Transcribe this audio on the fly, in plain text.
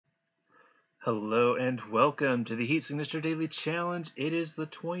Hello and welcome to the Heat Signature Daily Challenge. It is the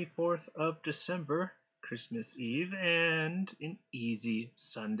 24th of December, Christmas Eve, and an easy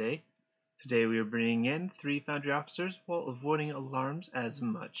Sunday. Today we are bringing in 3 Foundry Officers while avoiding alarms as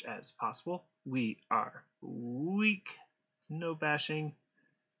much as possible. We are weak, no bashing.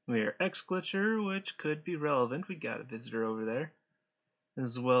 We are X-Glitcher, which could be relevant. We got a visitor over there.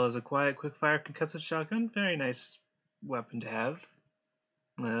 As well as a quiet, quick-fire concussive shotgun. Very nice weapon to have.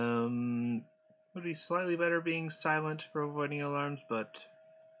 Would be slightly better being silent for avoiding alarms, but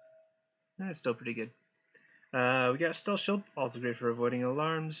it's still pretty good. We got Stealth Shield, also great for avoiding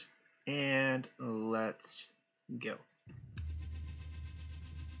alarms, and let's go.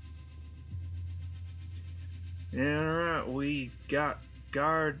 Alright, we got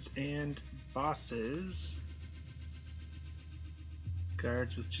guards and bosses.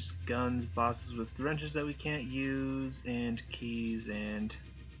 Guards with just guns, bosses with wrenches that we can't use, and keys and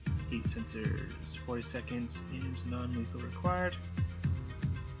heat sensors. 40 seconds and non-lethal required.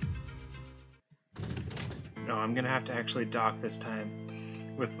 No, I'm gonna have to actually dock this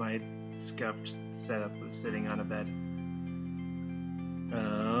time with my scuffed setup of sitting on a bed.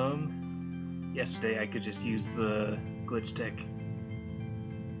 Yesterday I could just use the glitch tech.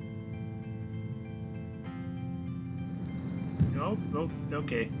 Oh,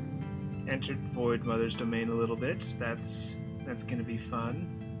 okay. Entered Voidmother's domain a little bit. That's gonna be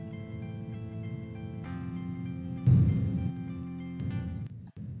fun.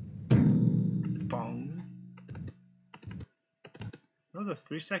 Bong. That was a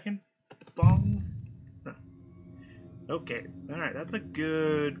 3-second bong. Huh. Okay, alright, that's a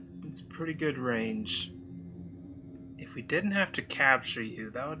pretty good range. If we didn't have to capture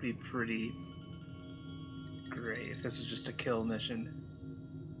you, that would be pretty great. If this is just a kill mission,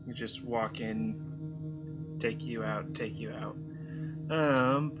 you just walk in, take you out.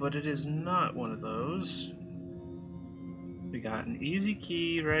 But it is not one of those. We got an easy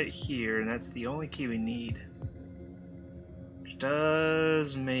key right here, and that's the only key we need. Which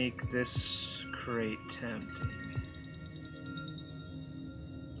does make this crate tempting.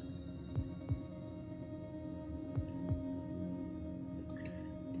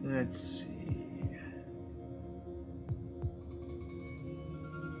 Let's see.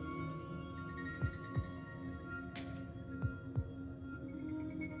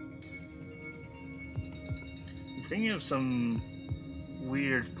 I'm thinking of some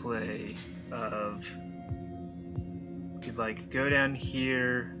weird play of you'd like go down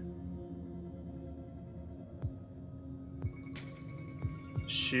here,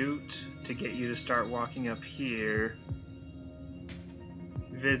 shoot to get you to start walking up here,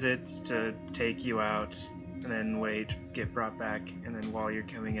 visits to take you out, and then wait, get brought back, and then while you're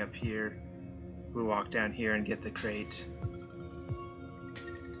coming up here, we walk down here and get the crate.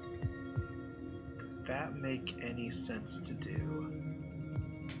 Does that make any sense to do?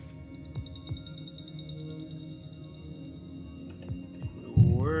 If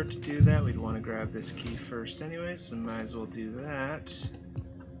we were to do that, we'd want to grab this key first anyway, so might as well do that.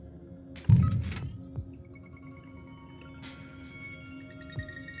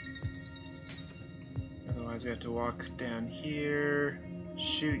 Otherwise we have to walk down here,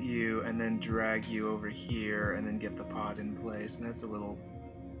 shoot you, and then drag you over here, and then get the pod in place, and that's a little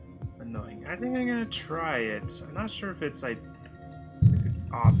annoying. I think I'm gonna try it. I'm not sure if it's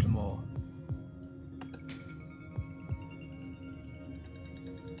optimal.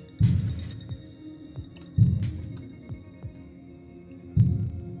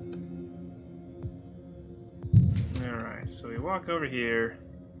 Alright, so we walk over here,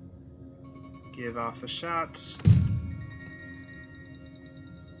 give off a shot.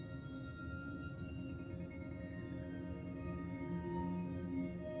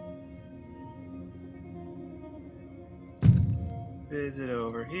 Visit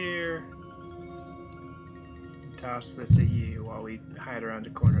over here. Toss this at you while we hide around a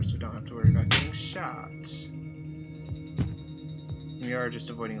corner so we don't have to worry about getting shot. We are just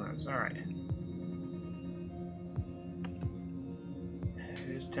avoiding alarms. Alright. It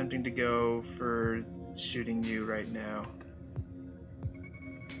is tempting to go for shooting you right now.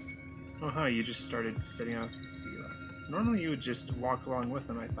 Oh, huh, you just started setting off. Normally you would just walk along with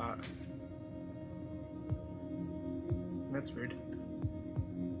them, I thought. That's weird.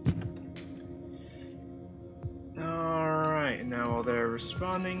 Alright, now while they're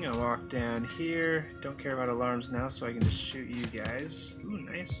responding, I walk down here. Don't care about alarms now, so I can just shoot you guys. Ooh,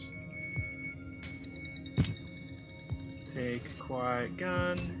 nice. Take a quiet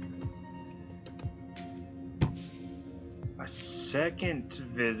gun. A second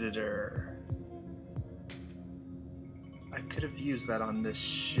visitor. I could have used that on this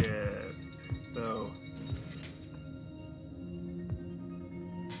ship. though.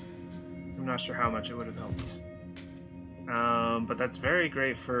 I'm not sure how much it would have helped. But that's very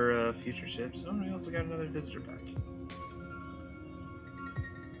great for future ships. Oh, we also got another visitor pack.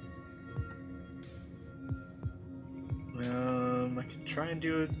 I could try and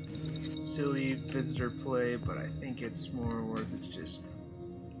do a silly visitor play, but I think it's more worth it to just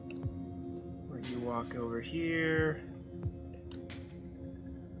let you walk over here.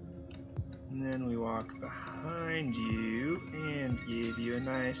 And then we walk behind you and give you a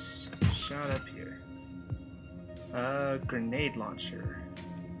nice shot up here. A grenade launcher.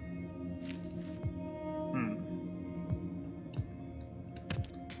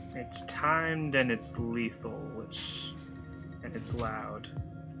 It's timed and it's lethal, and it's loud,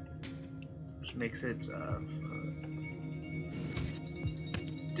 which makes it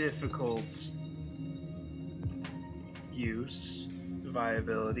difficult use,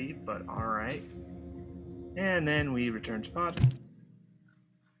 viability, but alright. And then we return to pod.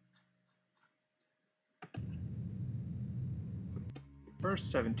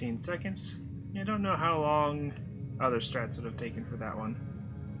 First 17 seconds. I don't know how long other strats would have taken for that one.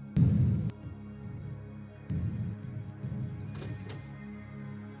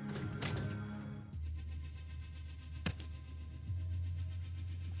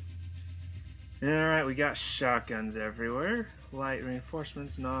 Alright, we got shotguns everywhere. Light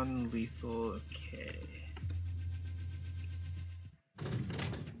reinforcements, non-lethal, okay.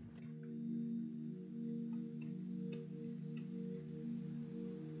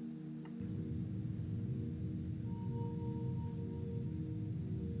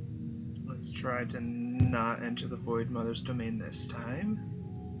 Let's try to not enter the Void Mother's domain this time.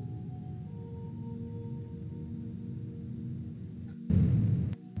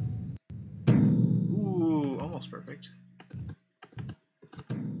 Perfect.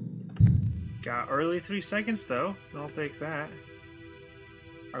 Got early 3 seconds though. I'll take that.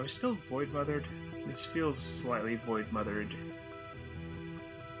 Are we still void mothered? This feels slightly void mothered.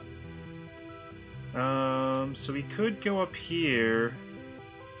 So we could go up here.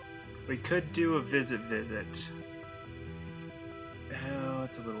 We could do a visit. Oh,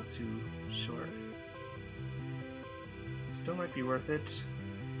 it's a little too short. Still might be worth it.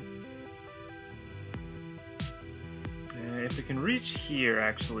 If we can reach here,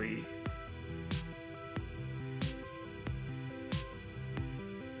 actually.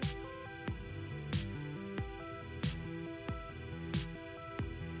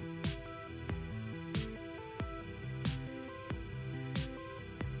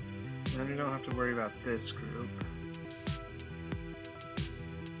 Then we don't have to worry about this group.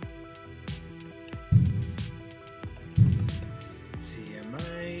 Let's see, I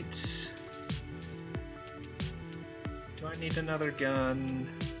might... Do I need another gun?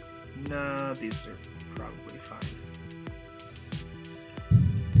 Nah, these are probably fine.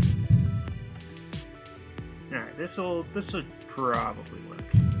 Alright, this would probably work.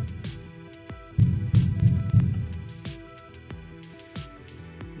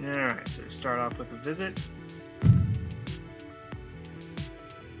 Alright, so we start off with a visit.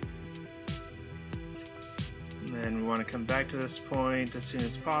 And then we want to come back to this point as soon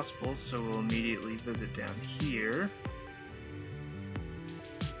as possible, so we'll immediately visit down here.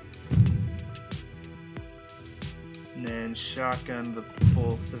 And then shotgun the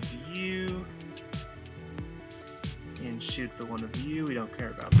both of you. And shoot the one of you. We don't care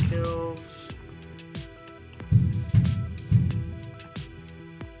about kills.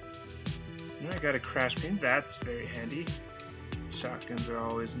 And I got a crash beam. That's very handy. Shotguns are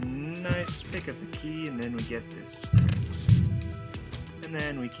always nice. Pick up the key, and then we get this script. And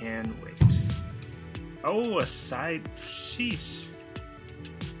then we can wait. Oh, a side. Sheesh.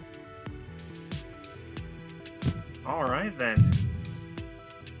 Alright then.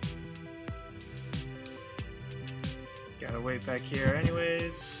 Gotta wait back here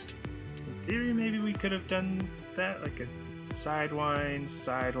anyways. In theory, maybe we could have done that, like a sidewind.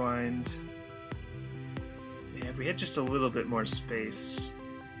 Yeah, if we had just a little bit more space,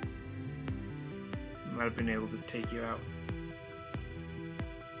 we might have been able to take you out.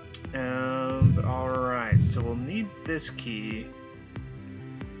 But alright, so we'll need this key.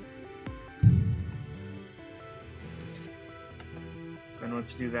 And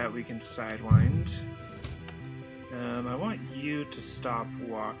once you do that, we can sidewind. I want you to stop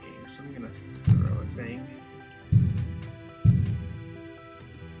walking, so I'm gonna throw a thing.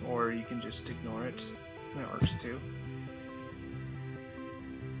 Or you can just ignore it. That works too.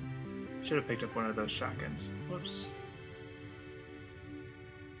 Should have picked up one of those shotguns. Whoops.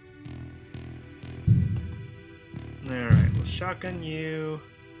 Alright, we'll shotgun you.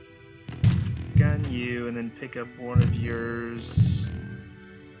 gun you, and then pick up one of yours.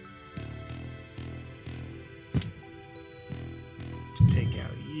 To take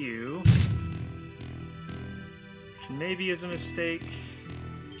out you. Which maybe is a mistake.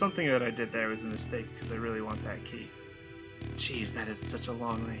 Something that I did there was a mistake, because I really want that key. Jeez, that is such a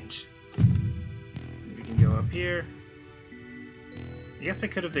long range. We can go up here. I guess I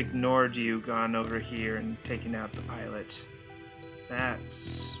could have ignored you, gone over here, and taken out the pilot.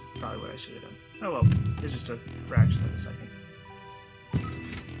 That's probably what I should have done. Oh well, it's just a fraction of a second.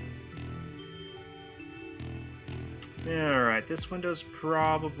 Alright, this window's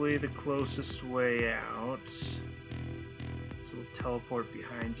probably the closest way out. So we'll teleport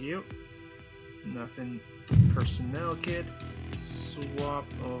behind you. Nothing. Personnel kit. Swap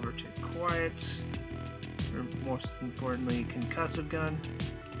over to quiet. Or most importantly, concussive gun.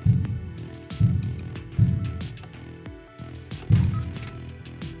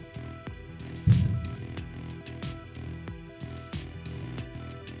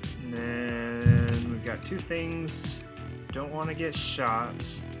 And then we've got two things. Don't want to get shot.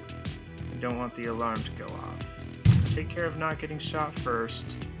 I don't want the alarm to go off. So take care of not getting shot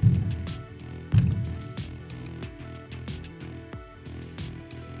first.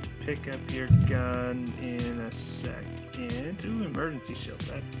 Pick up your gun in a second. Ooh, emergency shield.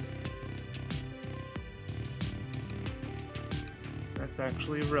 That's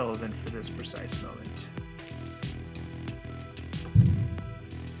actually relevant for this precise moment.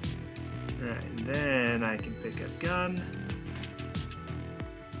 Alright, and then I can pick up gun.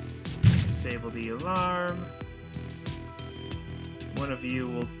 Disable the alarm. One of you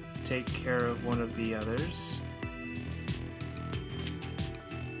will take care of one of the others.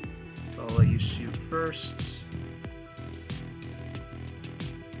 I'll let you shoot first.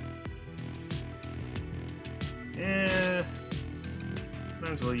 Yeah,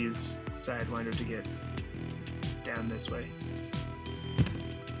 might as well use Sidewinder to get down this way.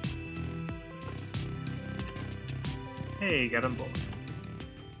 Hey, got them both.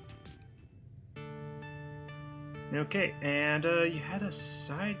 Okay, and you had a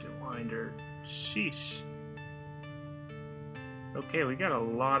Sidewinder. Sheesh. Okay, we got a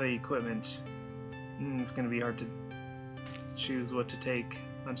lot of equipment. It's gonna be hard to choose what to take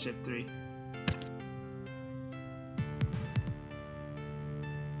on ship 3.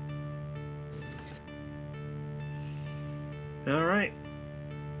 Alright.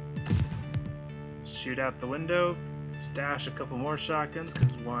 Shoot out the window, stash a couple more shotguns,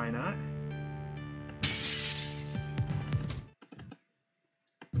 because why not?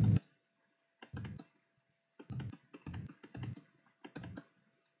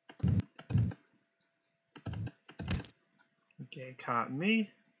 Okay, caught me,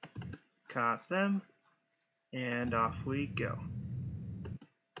 caught them, and off we go.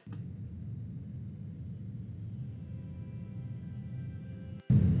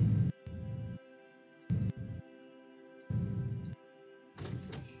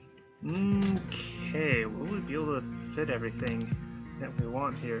 Okay, will we be able to fit everything that we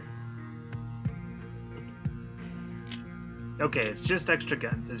want here? Okay, it's just extra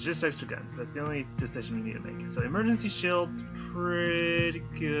guns. It's just extra guns. That's the only decision we need to make. So emergency shield's pretty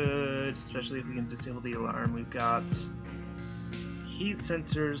good, especially if we can disable the alarm. We've got heat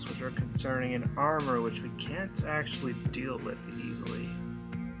sensors, which are concerning, and armor, which we can't actually deal with easily.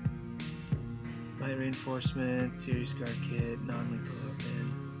 Light reinforcement, series guard kit, non-lethal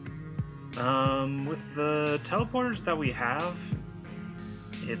weapon. With the teleporters that we have,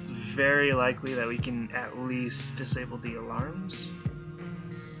 it's very likely that we can at least disable the alarms.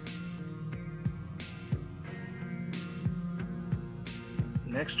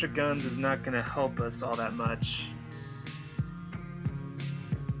 And extra guns is not going to help us all that much,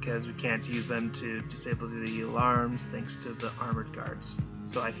 because we can't use them to disable the alarms thanks to the armored guards.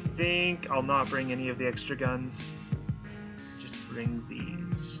 So I think I'll not bring any of the extra guns, just bring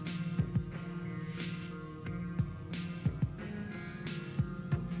these.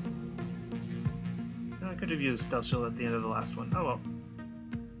 I could have used a stealth shield at the end of the last one. Oh well.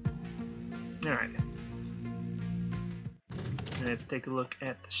 Alright. Let's take a look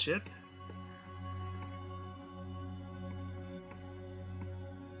at the ship.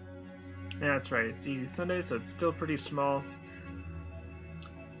 Yeah, that's right. It's Easy Sunday, so it's still pretty small.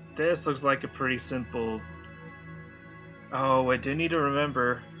 This looks like a pretty simple... Oh, I do need to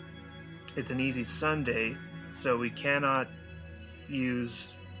remember it's an Easy Sunday, so we cannot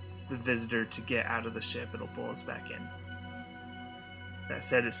use the visitor to get out of the ship. It'll pull us back in. That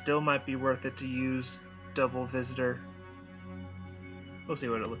said, it still might be worth it to use double visitor. We'll see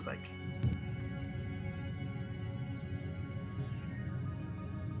what it looks like.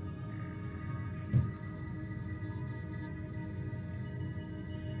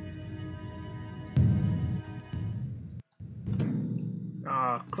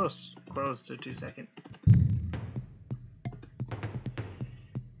 close. Close to 2 second.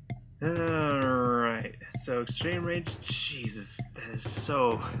 Alright, so extreme range. Jesus, that is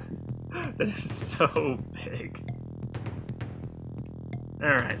so big.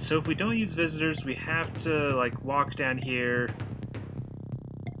 Alright, so if we don't use visitors, we have to like walk down here,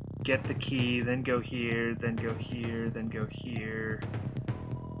 get the key, then go here, then go here, then go here,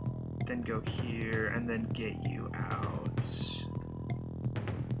 then go here, and then get you out.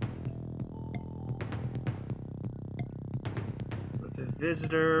 With a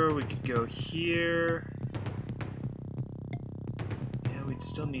visitor, we could go here. Yeah, we'd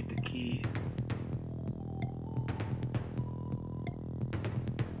still need the key.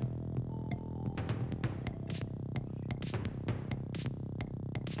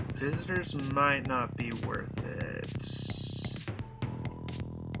 Visitors might not be worth it. It's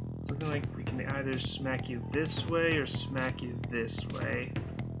looking like we can either smack you this way or smack you this way.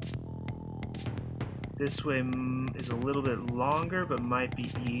 This way is a little bit longer, but might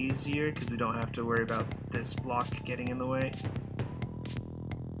be easier because we don't have to worry about this block getting in the way.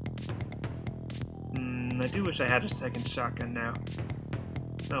 I do wish I had a second shotgun now.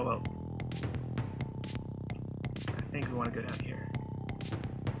 Oh well. I think we want to go down here.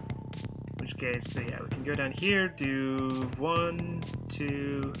 Which case, so yeah, we can go down here, do 1,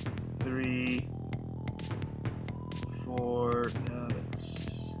 2, 3, 4. No,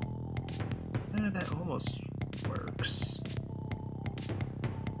 that's... that almost works.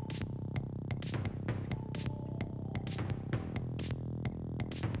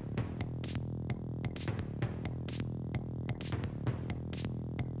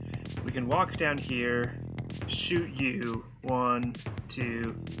 We can walk down here, shoot you, 1,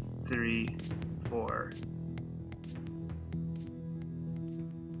 2, 3, 4.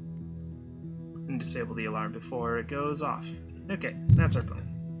 And disable the alarm before it goes off. Okay, that's our plan.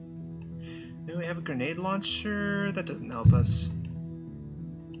 Then we have a grenade launcher. That doesn't help us.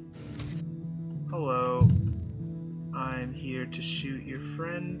 Hello. I'm here to shoot your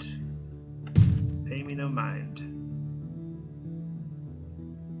friend. Pay me no mind.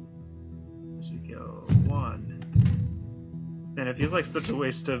 As we go, 1. And it feels like such a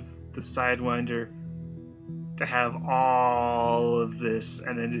waste of the Sidewinder to have all of this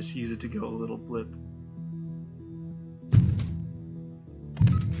and then just use it to go a little blip.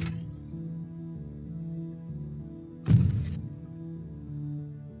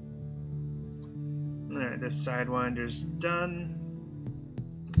 Alright, this Sidewinder's done.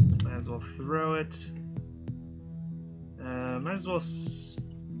 Might as well throw it. Might as well...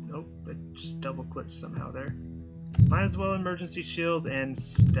 Nope, I just double clicked somehow there. Might as well emergency shield and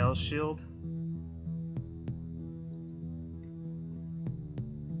stealth shield.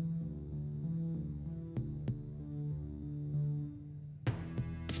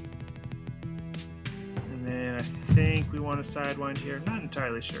 And then I think we want to sidewind here. Not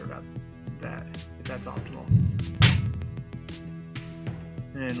entirely sure about that, if that's optimal.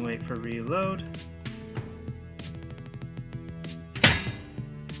 And wait for reload.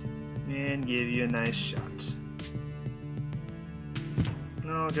 And give you a nice shot.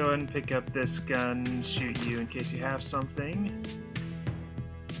 I'll go ahead and pick up this gun and shoot you in case you have something.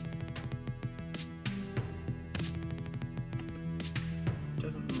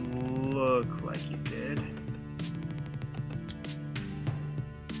 Doesn't look like you did.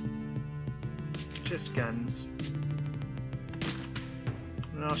 Just guns.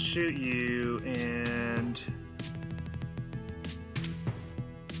 And I'll shoot you and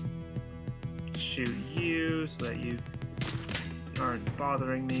shoot you so that you aren't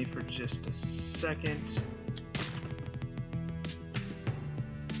bothering me for just a second.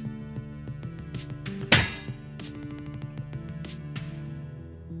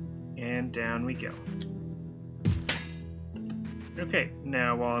 And down we go. Okay,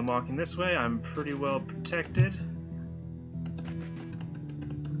 now while I'm walking this way, I'm pretty well protected.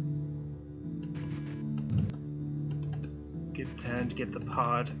 Good time to get the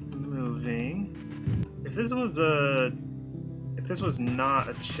pod moving. If this was not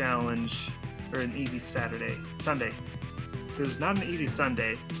a challenge or an easy Sunday, if it was not an easy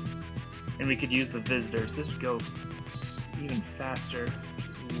Sunday, and we could use the visitors, this would go even faster, which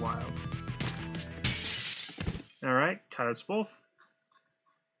is wild. Alright, cut us both,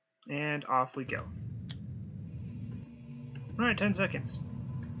 and off we go. Alright, 10 seconds.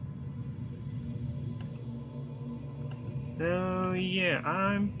 Oh yeah,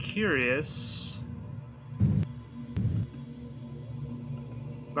 I'm curious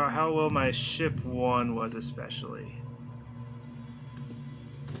about how well my ship 1 was, especially,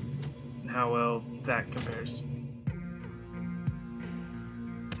 and how well that compares.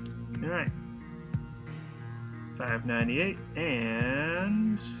 Alright. 598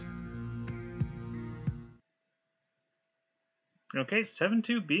 and... Okay,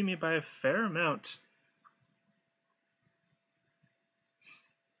 7-2 beat me by a fair amount.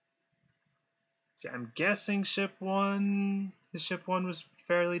 So I'm guessing ship 1... The ship 1 was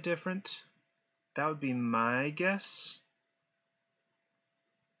fairly different. That would be my guess.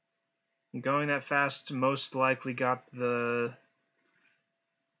 Going that fast most likely got the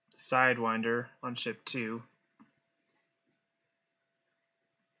Sidewinder on ship 2.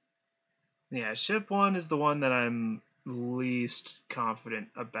 Yeah, ship 1 is the one that I'm least confident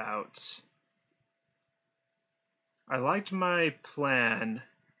about. I liked my plan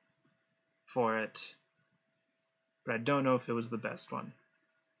for it, but I don't know if it was the best one.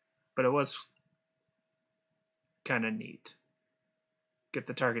 But it was kind of neat. Get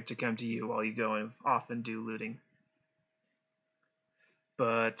the target to come to you while you go off and do looting.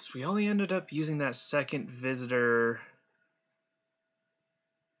 But we only ended up using that second visitor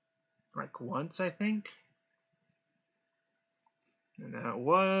like once, I think. And that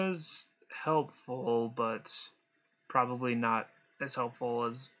was helpful, but probably not as helpful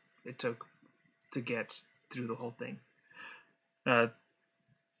as it took to get through the whole thing. As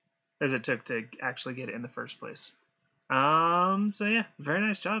it took to actually get it in the first place. So yeah, very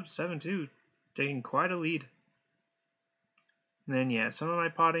nice job, 7-2, taking quite a lead. And then yeah, some of my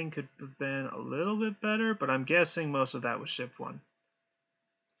potting could have been a little bit better, but I'm guessing most of that was ship 1.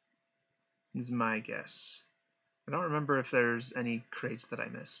 Is my guess. I don't remember if there's any crates that I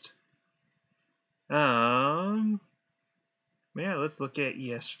missed. Yeah, let's look at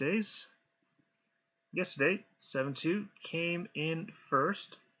yesterday's. Yesterday, 7-2 came in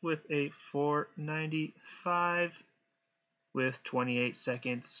first with a 495 with 28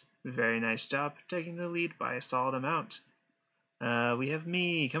 seconds. Very nice job taking the lead by a solid amount. We have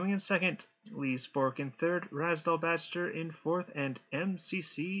me coming in second, Lee Spork in third, Razdal Badster in fourth, and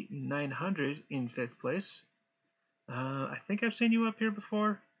MCC 900 in fifth place. I think I've seen you up here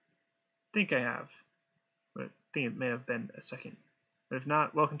before. I think I have. But I think it may have been a second. But if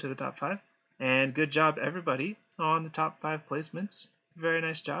not, welcome to the top 5. And good job, everybody, on the top 5 placements. Very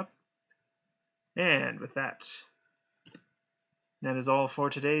nice job. And with that is all for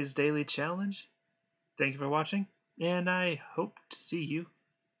today's daily challenge. Thank you for watching, and I hope to see you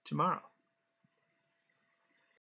tomorrow.